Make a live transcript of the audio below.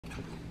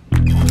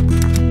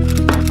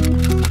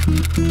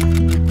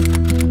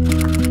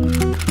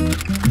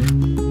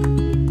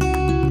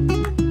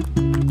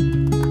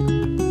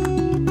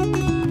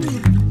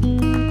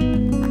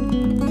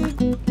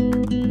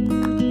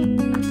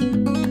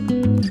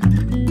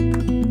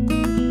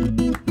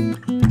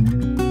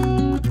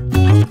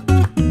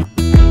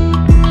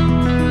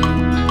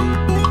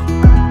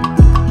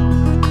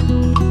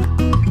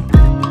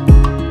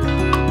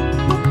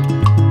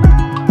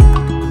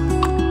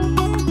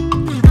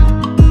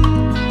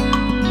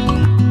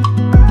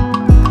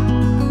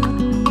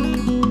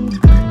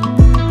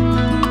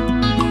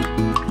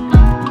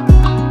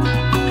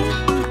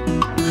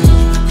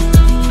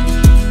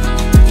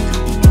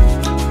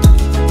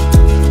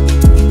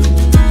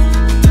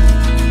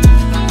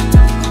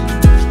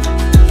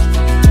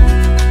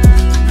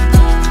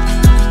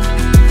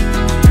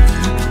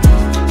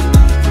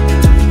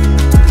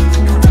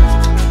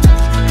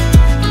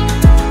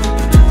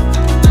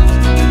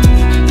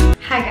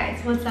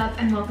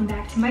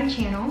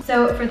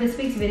channel. So for this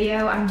week's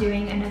video, I'm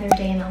doing another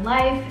day in the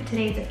life.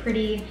 Today's a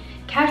pretty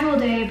casual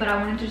day, but I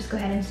wanted to just go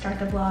ahead and start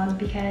the vlog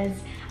because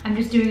I'm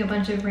just doing a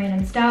bunch of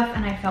random stuff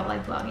and I felt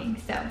like vlogging.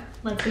 So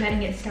let's go ahead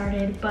and get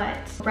started. But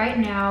right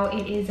now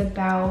it is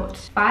about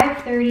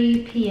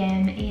 5:30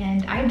 p.m.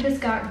 and I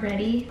just got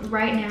ready.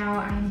 Right now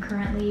I'm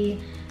currently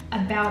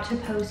about to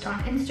post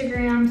on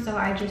Instagram, so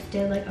I just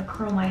did like a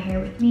curl my hair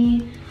with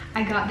me.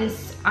 I got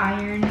this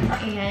iron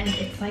and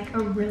it's like a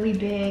really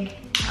big,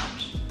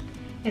 ouch.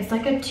 It's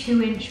like a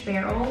 2-inch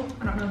barrel.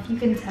 I don't know if you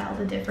can tell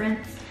the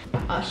difference.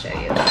 I'll show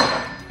you.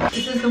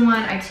 This is the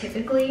one I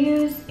typically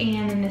use,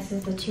 and then this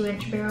is the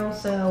 2-inch barrel.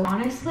 So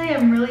honestly,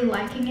 I'm really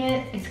liking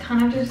it. It's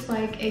kind of just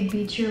like a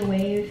beat your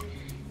wave,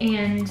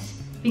 and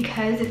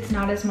because it's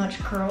not as much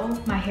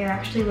curl, my hair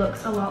actually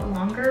looks a lot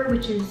longer,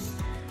 which is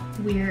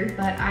weird,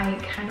 but I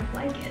kind of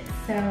like it.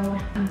 So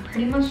I'm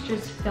pretty much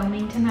just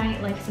filming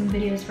tonight, like some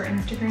videos for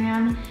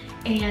Instagram,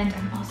 and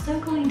I'm also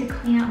going to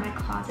clean out my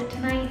closet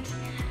tonight.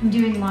 I'm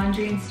doing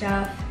laundry and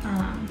stuff,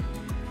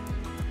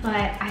 but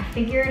I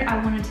figured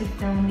I wanted to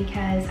film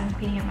because I'm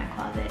cleaning out my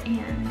closet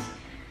and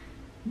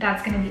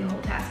that's gonna be a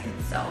whole task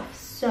itself.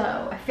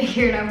 So I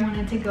figured I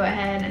wanted to go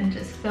ahead and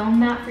just film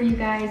that for you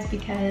guys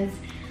because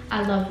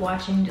I love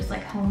watching just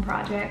like home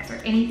projects or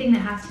anything that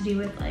has to do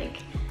with like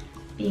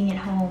being at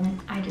home.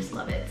 I just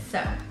love it.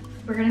 So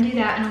we're gonna do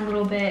that in a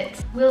little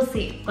bit. We'll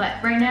see,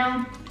 but right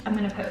now I'm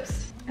gonna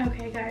post.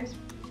 Okay guys,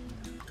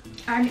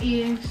 I'm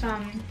eating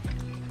some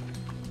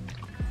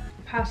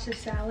pasta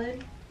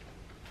salad.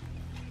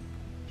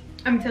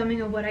 I'm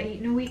filming of what I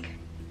eat in a week.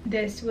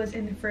 This was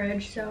in the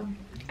fridge, so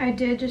I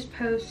did just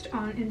post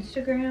on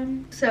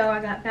Instagram. So I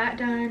got that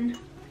done,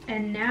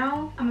 and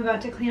now I'm about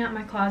to clean out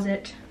my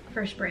closet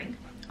for spring.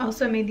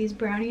 Also made these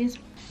brownies,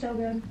 so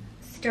good.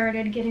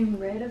 Started getting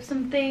rid of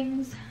some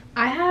things.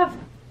 I have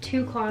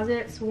 2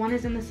 closets. One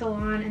is in the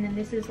salon, and then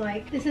this is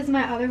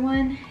my other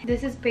one.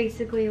 This is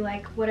basically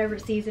like whatever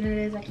season it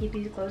is, I keep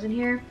these clothes in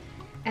here.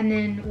 And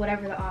then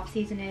whatever the off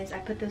season is, I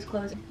put those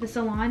clothes in the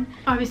salon.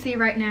 Obviously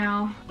right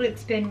now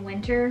it's been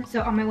winter,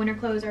 so all my winter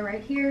clothes are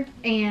right here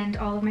and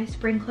all of my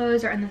spring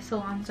clothes are in the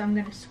salon, so I'm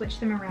gonna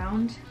switch them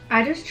around.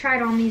 I just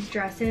tried on these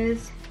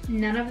dresses.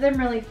 None of them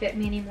really fit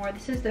me anymore.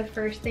 This is the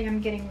first thing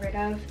I'm getting rid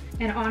of.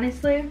 And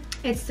honestly,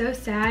 it's so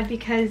sad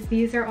because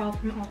these are all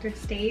from Altered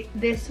State.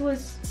 This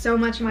was so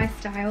much my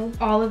style.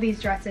 All of these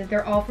dresses,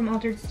 they're all from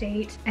Altered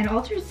State. And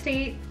Altered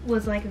State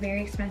was like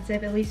very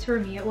expensive, at least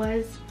for me it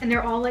was. And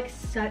they're all like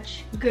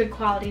such good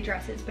quality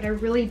dresses, but I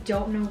really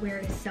don't know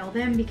where to sell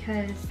them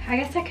because I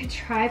guess I could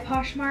try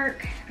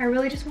Poshmark. I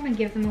really just want to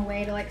give them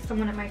away to like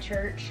someone at my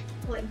church.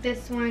 Like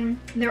this one,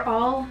 they're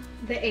all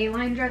the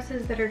A-line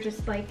dresses that are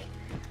just like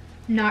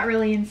not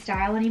really in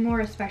style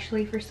anymore,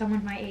 especially for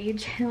someone my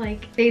age.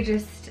 Like they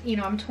just, you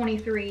know, I'm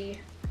 23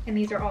 and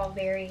these are all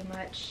very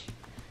much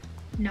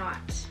not.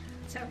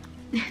 So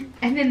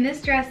and then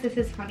this dress, this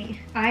is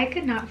funny. I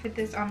could not fit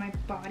this on my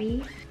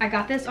body. I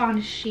got this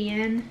on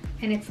Shein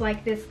and it's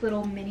like this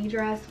little mini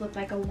dress with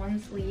like a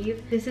 1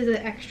 sleeve. This is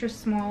an extra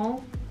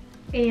small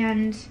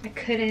and I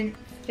couldn't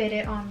fit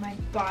it on my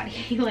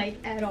body like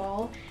at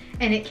all.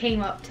 And it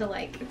came up to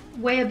like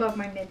way above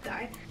my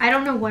mid-thigh. I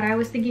don't know what I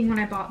was thinking when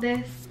I bought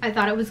this. I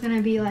thought it was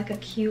gonna be like a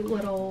cute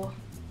little,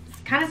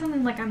 kind of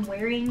something like I'm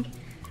wearing.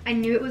 I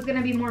knew it was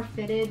gonna be more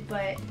fitted,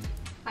 but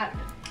I don't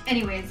know.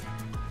 Anyways,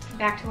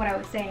 back to what I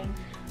was saying.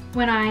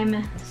 When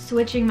I'm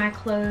switching my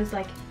clothes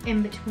like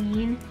in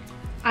between,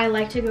 I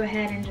like to go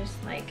ahead and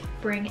just like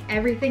bring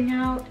everything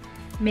out,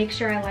 make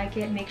sure I like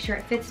it, make sure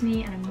it fits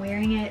me and I'm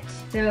wearing it.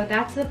 So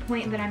that's the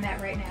point that I'm at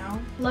right now.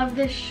 Love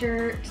this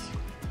shirt.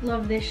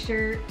 Love this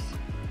shirt.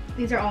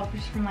 These are all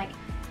just from like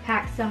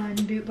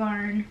PacSun, Boot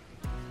Barn.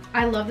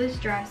 I love this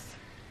dress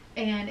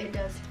and it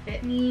does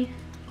fit me.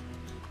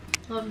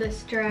 Love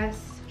this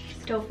dress,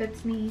 still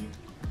fits me.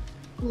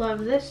 Love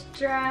this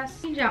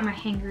dress. Change out my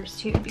hangers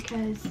too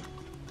because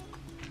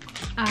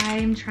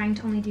I'm trying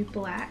to only do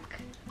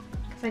black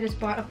because I just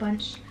bought a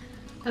bunch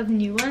of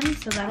new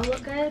ones, so that'll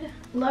look good.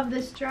 Love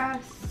this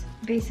dress.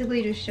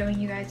 Basically just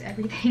showing you guys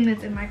everything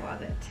that's in my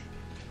closet.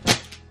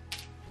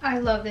 I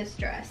love this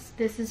dress.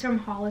 This is from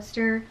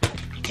Hollister.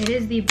 It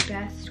is the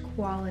best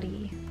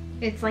quality.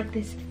 It's like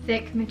this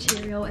thick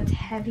material. It's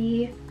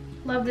heavy.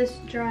 Love this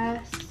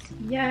dress.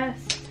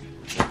 Yes.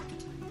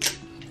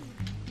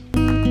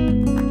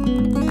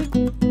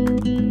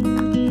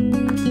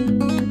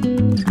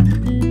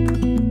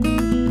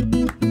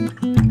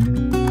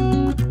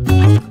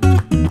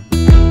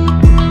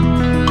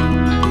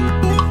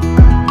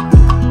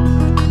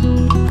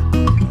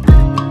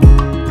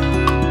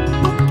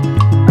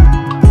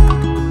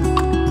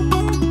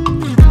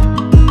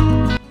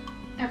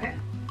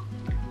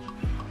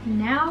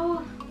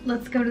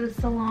 Let's go to the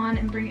salon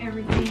and bring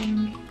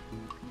everything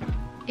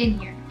in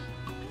here.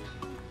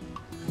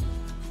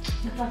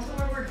 If that's what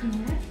we're working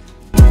with.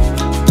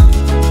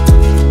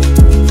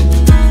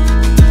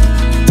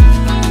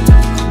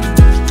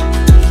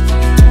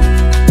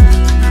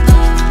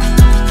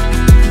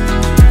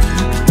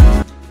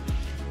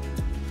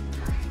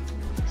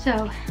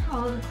 So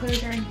all of the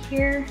clothes are in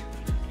here.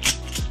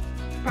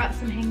 brought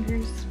some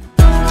hangers.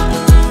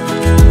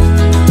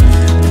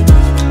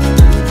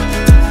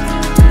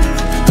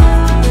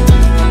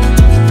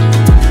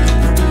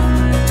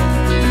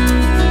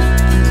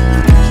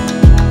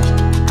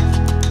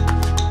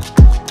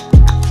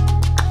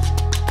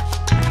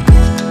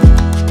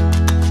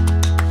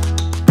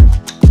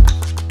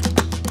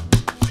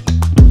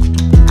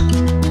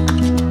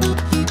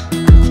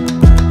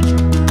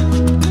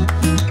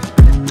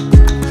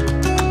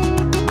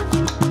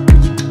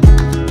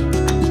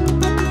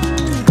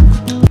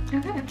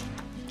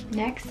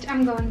 Next,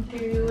 I'm going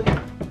through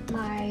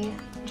my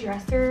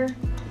dresser,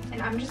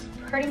 and I'm just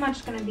pretty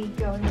much going to be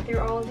going through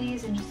all of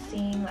these and just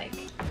seeing like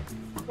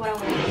what I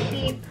want to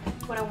keep,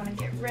 what I want to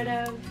get rid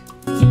of.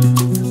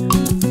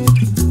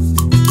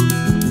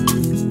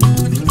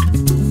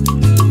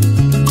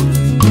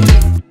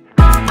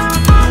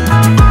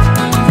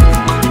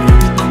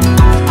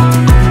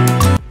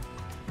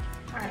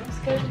 Alright, let's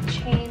go to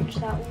change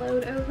that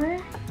load over. I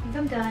think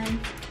I'm done,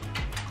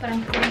 but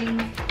I'm putting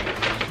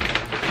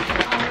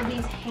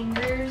these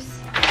hangers.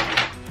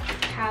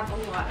 Have a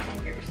lot of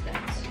hangers that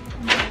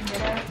I'm getting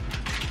rid of.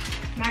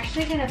 I'm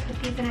actually gonna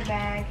put these in a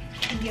bag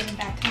and give them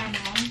back to my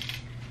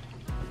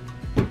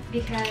mom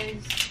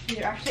because these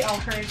are actually all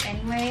hers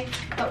anyway.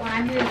 But when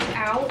I moved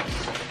out,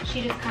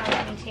 she just kind of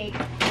let me take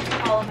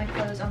all of my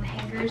clothes on the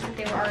hangers that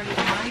they were already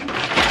on,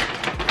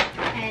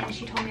 and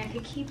she told me I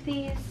could keep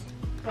these,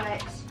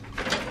 but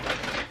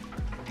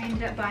I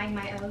ended up buying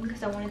my own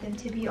because I wanted them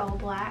to be all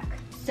black.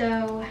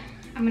 So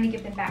I'm gonna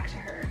give them back to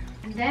her.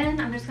 And then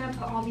I'm just gonna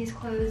put all these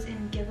clothes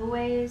in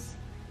giveaways.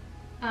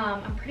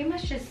 I'm pretty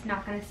much just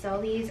not gonna sell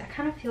these. I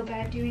kind of feel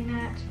bad doing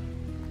that.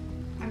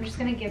 I'm just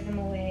gonna give them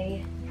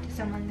away to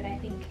someone that I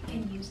think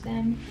can use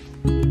them.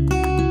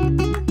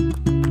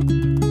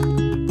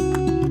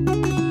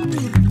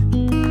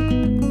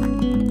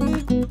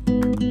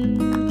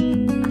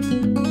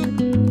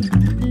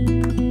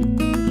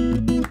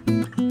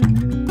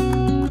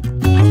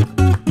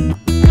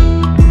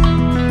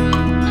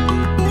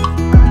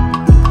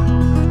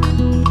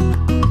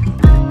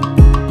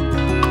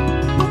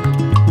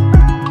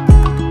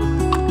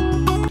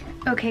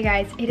 Okay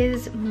guys, it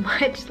is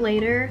much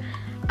later.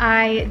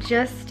 I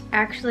just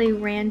actually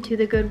ran to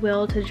the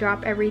Goodwill to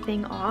drop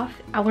everything off.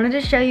 I wanted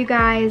to show you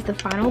guys the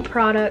final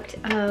product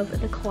of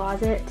the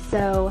closet.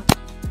 So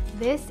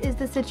this is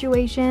the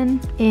situation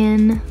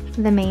in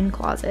the main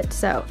closet.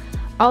 So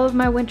all of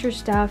my winter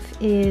stuff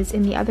is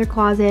in the other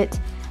closet,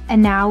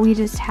 and now we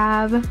just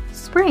have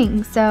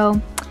spring. So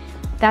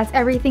that's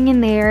everything in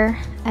there.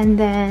 And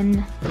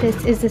then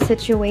this is the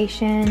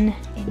situation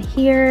in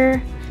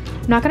here.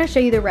 I'm not gonna show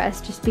you the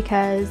rest just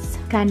because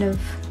it's kind of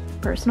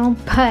personal,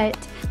 but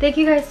thank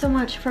you guys so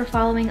much for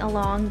following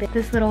along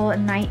this little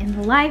night in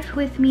the life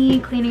with me,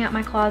 cleaning up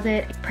my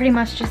closet, pretty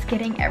much just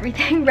getting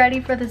everything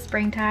ready for the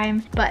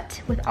springtime. But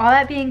with all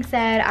that being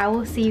said, I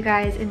will see you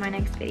guys in my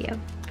next video.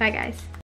 Bye guys.